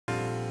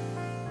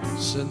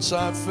since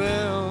I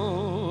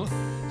fell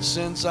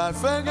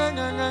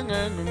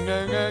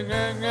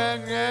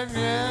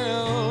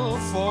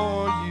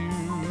for you.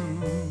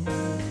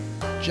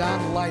 John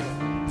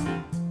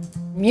Leitham.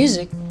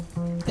 Music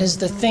is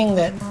the thing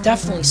that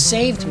definitely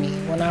saved me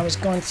when I was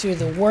going through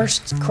the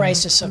worst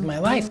crisis of my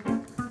life.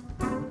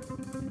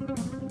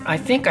 I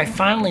think I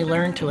finally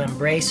learned to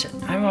embrace it.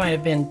 I might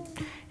have been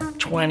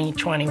 20,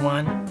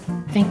 21.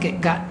 I think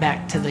it got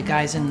back to the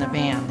guys in the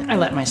band. I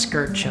let my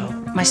skirt show.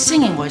 My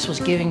singing voice was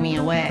giving me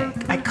away.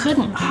 I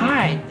couldn't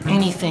hide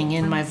anything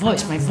in my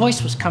voice. My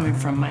voice was coming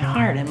from my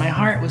heart, and my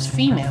heart was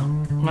female.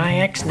 My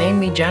ex named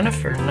me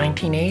Jennifer in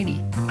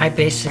 1980. I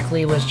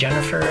basically was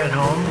Jennifer at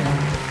home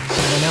and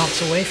someone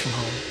else away from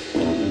home.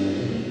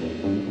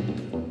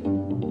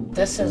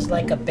 This is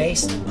like a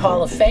bass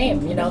hall of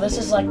fame, you know, this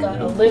is like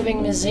a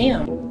living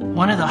museum.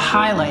 One of the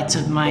highlights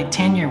of my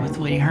tenure with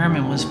Woody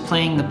Herman was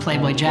playing the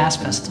Playboy Jazz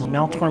Festival.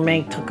 Mel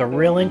Torme took a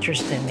real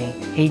interest in me.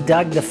 He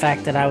dug the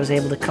fact that I was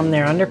able to come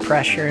there under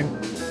pressure.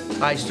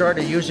 I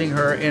started using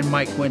her in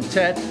my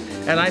quintet,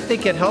 and I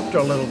think it helped her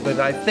a little bit.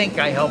 I think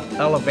I helped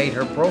elevate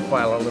her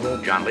profile a little.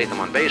 John Leitham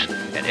on bass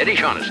and Eddie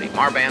Shaughnessy,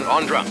 Marband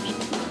on drums.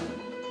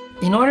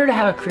 In order to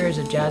have a career as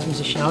a jazz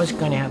musician, I was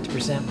going to have to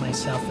present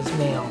myself as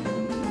male.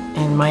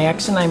 And my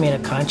ex and I made a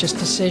conscious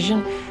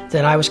decision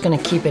that I was going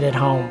to keep it at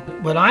home.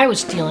 What I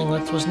was dealing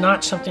with was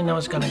not something that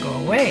was going to go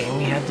away, and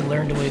we had to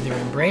learn to either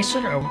embrace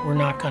it or we're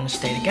not going to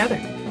stay together.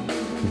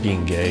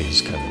 Being gay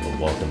is kind of a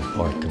walk in the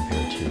park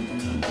compared to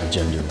a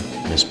gender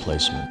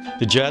misplacement.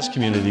 The jazz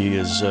community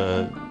is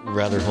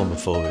rather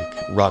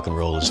homophobic. Rock and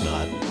roll is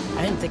not.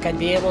 I didn't think I'd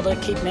be able to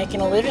keep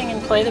making a living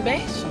and play the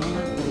bass. I mean,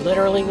 I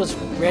literally was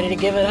ready to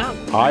give it up.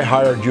 I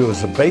hired you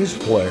as a bass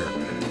player,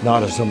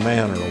 not as a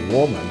man or a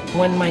woman.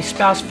 When my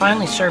spouse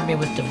finally served me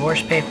with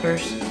divorce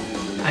papers,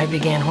 I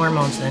began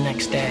hormones the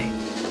next day.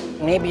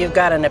 Maybe you've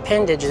got an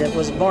appendage that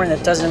was born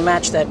that doesn't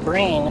match that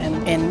brain,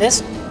 and in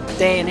this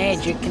day and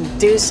age, you can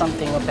do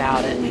something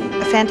about it.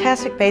 A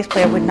fantastic bass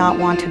player would not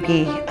want to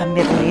be a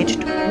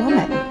middle-aged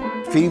woman.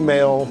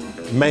 Female,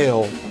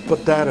 male,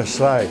 put that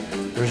aside.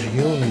 There's a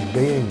human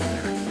being there.